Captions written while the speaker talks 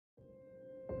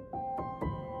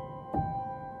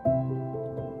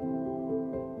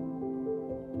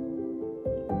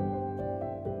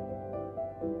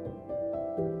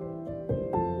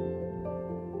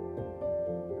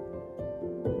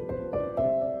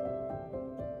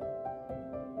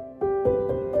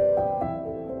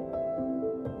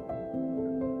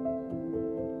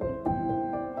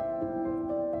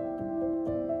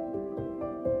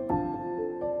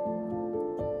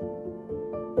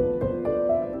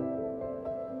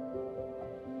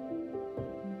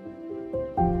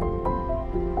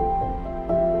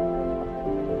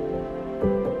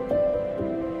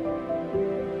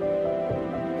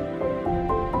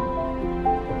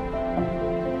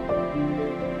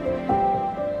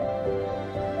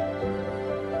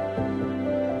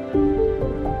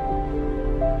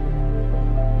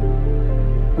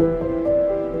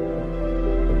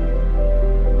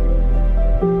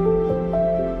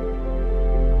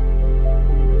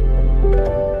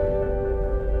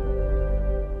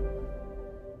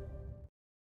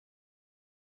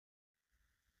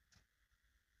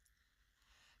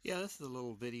Yeah, this is a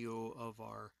little video of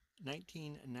our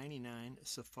 1999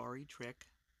 Safari Trek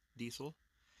diesel,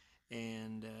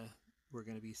 and we're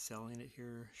going to be selling it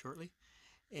here shortly.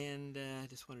 And I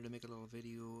just wanted to make a little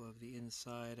video of the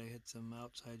inside. I had some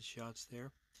outside shots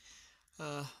there.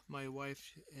 My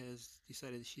wife has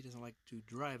decided she doesn't like to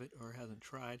drive it, or hasn't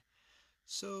tried,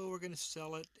 so we're going to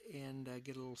sell it and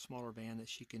get a little smaller van that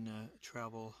she can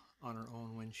travel on her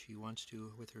own when she wants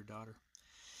to with her daughter.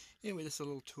 Anyway, this is a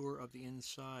little tour of the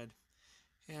inside.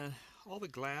 And all the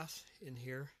glass in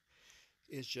here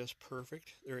is just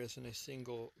perfect. There isn't a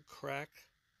single crack,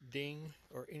 ding,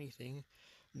 or anything.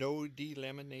 No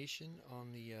delamination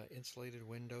on the insulated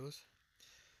windows.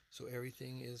 So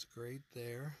everything is great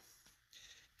there.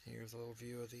 Here's a little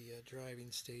view of the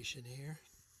driving station here.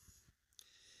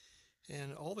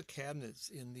 And all the cabinets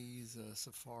in these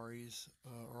Safaris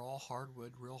are all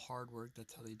hardwood, real hardwood.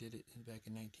 That's how they did it back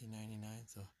in 1999.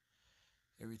 So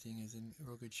everything is in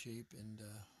real good shape and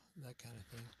that kind of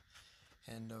thing.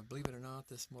 And believe it or not,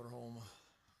 this motorhome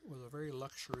was a very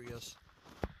luxurious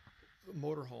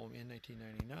motorhome in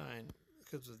 1999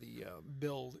 because of the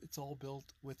build. It's all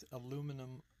built with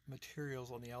aluminum materials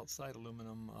on the outside,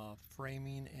 aluminum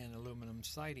framing and aluminum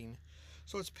siding.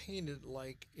 So it's painted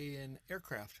like an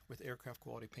aircraft with aircraft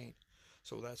quality paint.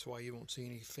 So that's why you won't see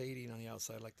any fading on the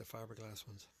outside like the fiberglass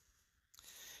ones.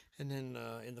 And then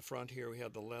in the front here we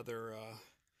have the leather,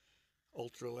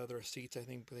 ultra leather seats, I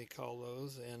think they call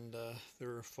those, and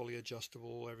they're fully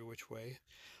adjustable every which way.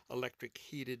 Electric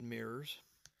heated mirrors.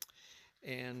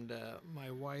 And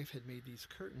my wife had made these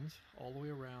curtains all the way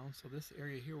around, so this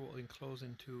area here will enclose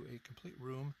into a complete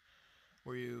room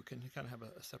where you can kind of have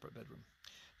a separate bedroom.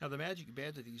 Now the magic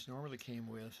bed that these normally came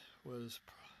with was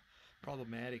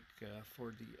problematic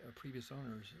for the previous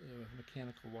owners,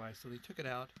 mechanical wise, so they took it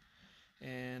out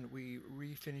and we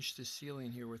refinished the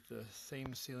ceiling here with the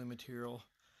same ceiling material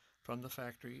from the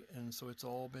factory, and so it's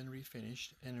all been refinished.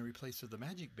 And in replace of the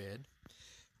magic bed,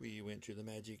 we went to the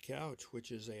magic couch,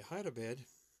 which is a hide-a-bed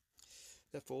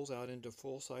that folds out into a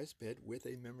full-size bed with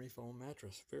a memory foam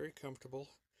mattress. Very comfortable,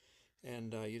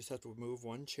 and you just have to move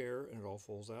one chair and it all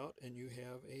folds out and you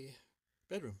have a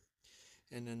bedroom.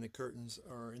 And then the curtains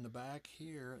are in the back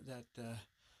here that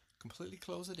completely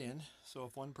close it in, so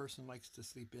if one person likes to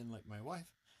sleep in like my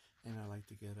wife and I like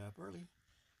to get up early,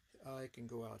 I can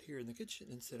go out here in the kitchen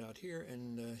and sit out here,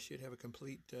 and she'd have a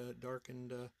complete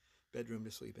darkened bedroom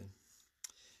to sleep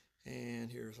in.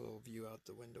 And here's a little view out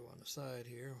the window on the side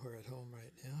here. We're at home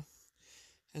right now.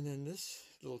 And then this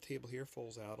little table here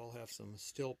folds out. I'll have some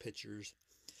still pictures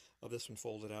of this one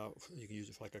folded out. You can use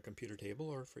it for like a computer table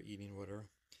or for eating, whatever.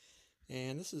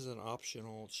 And this is an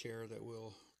optional chair that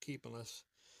we'll keep unless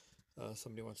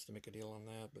somebody wants to make a deal on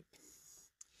that.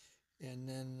 And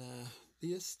then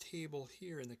this table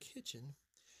here in the kitchen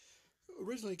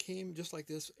originally came just like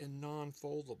this and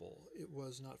non-foldable. It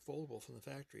was not foldable from the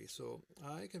factory, so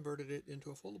I converted it into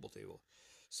a foldable table.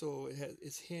 So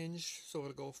it's hinged, so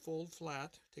it'll go fold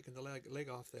flat, taking the leg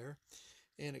off there,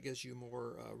 and it gives you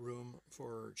more room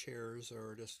for chairs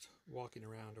or just walking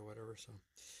around or whatever. So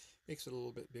makes it a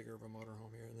little bit bigger of a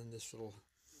motorhome here. And then this little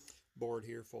board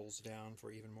here folds down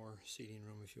for even more seating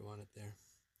room if you want it there.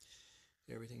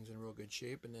 Everything's in real good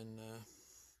shape. And then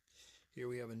here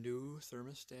we have a new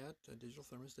thermostat, a digital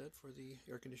thermostat for the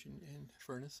air conditioning and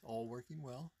furnace, all working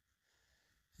well.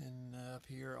 And up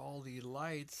here, all the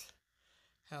lights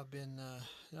have been,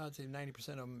 I'd say 90%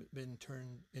 of them have been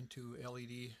turned into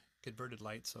LED converted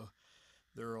lights, so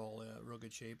they're all real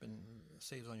good shape and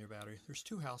saves on your battery. There's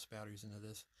 2 house batteries into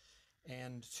this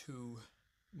and 2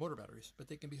 motor batteries, but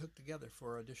they can be hooked together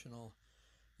for additional,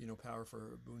 power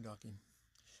for boondocking.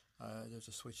 There's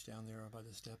a switch down there by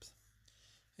the steps.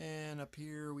 And up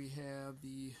here we have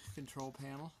the control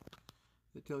panel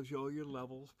that tells you all your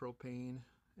levels, propane,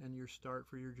 and your start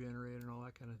for your generator and all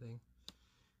that kind of thing.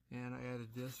 And I added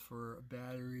this for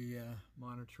battery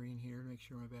monitoring here to make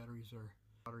sure my batteries are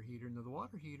water heater. Now the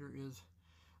water heater is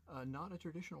not a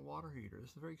traditional water heater.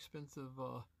 It's a very expensive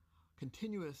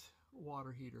continuous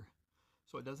water heater.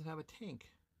 So it doesn't have a tank.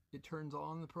 It turns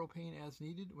on the propane as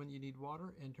needed when you need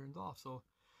water and turns off. So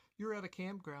you're at a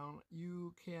campground,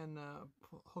 you can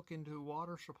hook into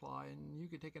water supply and you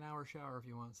could take an hour shower if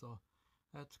you want. So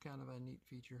that's kind of a neat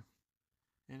feature,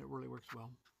 and it really works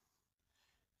well.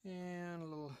 And a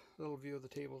little view of the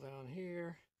table down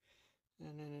here,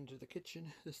 and then into the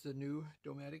kitchen. This is the new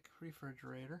Dometic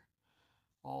refrigerator,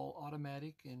 all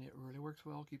automatic, and it really works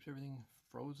well. Keeps everything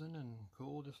frozen and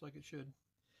cool just like it should.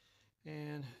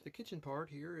 And the kitchen part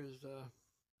here is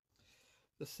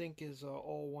the sink is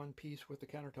all one piece with the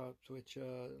countertops, which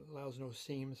allows no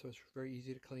seams, so it's very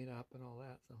easy to clean up and all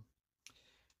that. So,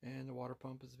 and the water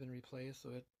pump has been replaced, so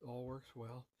it all works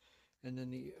well. And then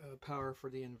the power for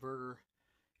the inverter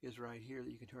is right here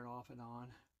that you can turn off and on,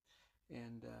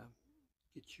 and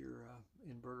get your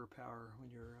inverter power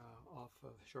when you're off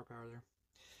of shore power there.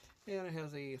 And it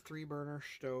has a 3-burner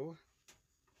stove,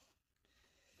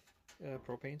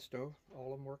 propane stove.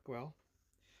 All of them work well.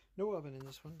 No oven in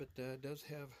this one, but it does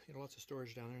have lots of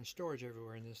storage down there, and storage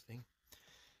everywhere in this thing.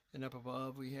 And up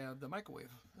above we have the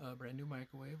microwave. Brand new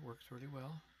microwave, works really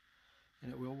well,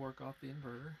 and it will work off the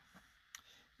inverter.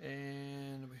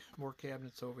 And more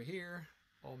cabinets over here,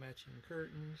 all matching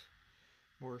curtains.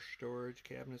 More storage,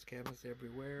 cabinets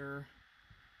everywhere.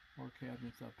 More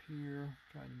cabinets up here.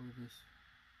 Trying to move this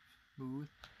smooth.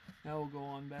 Now we'll go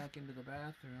on back into the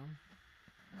bathroom.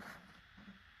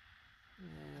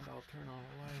 And I'll turn on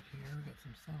a light here. We got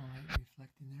some sunlight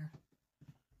reflecting there.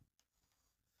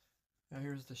 Now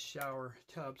here's the shower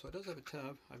tub. So it does have a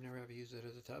tub. I've never ever used it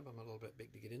as a tub. I'm a little bit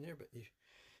big to get in there, but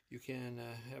you can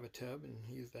have a tub and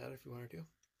use that if you want to.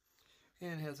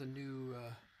 And it has a new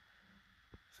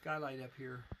skylight up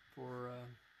here for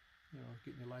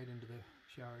getting the light into the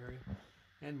shower area.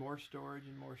 And more storage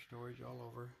all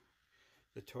over.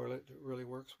 The toilet really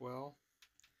works well.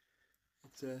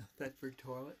 It's a Thetford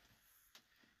toilet.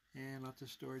 And lots of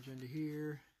storage under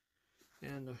here.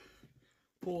 And the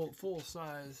full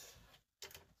size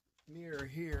mirror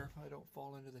here if I don't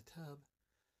fall into the tub.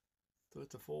 So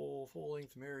it's a full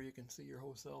length mirror. You can see your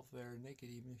whole self there naked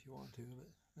even if you want to, but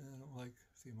I don't like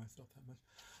seeing myself that much.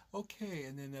 Okay,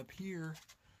 and then up here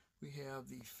we have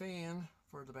the fan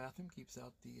for the bathroom. Keeps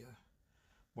out the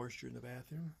moisture in the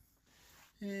bathroom.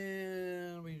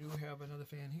 And we do have another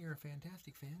fan here, a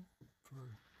fantastic fan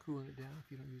for cooling it down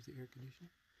if you don't use the air conditioner.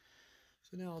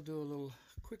 So now I'll do a little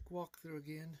quick walkthrough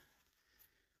again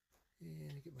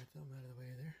and get my thumb out of the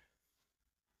way there.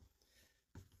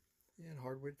 And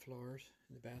hardwood floors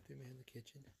in the bathroom and the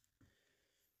kitchen.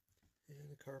 And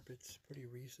the carpet's pretty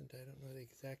recent. I don't know the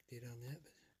exact date on that,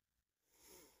 but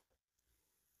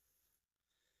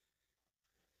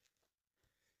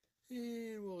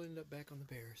and we'll end up back on the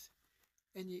bears.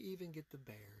 And you even get the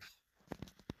bears.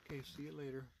 Okay, see you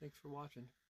later. Thanks for watching.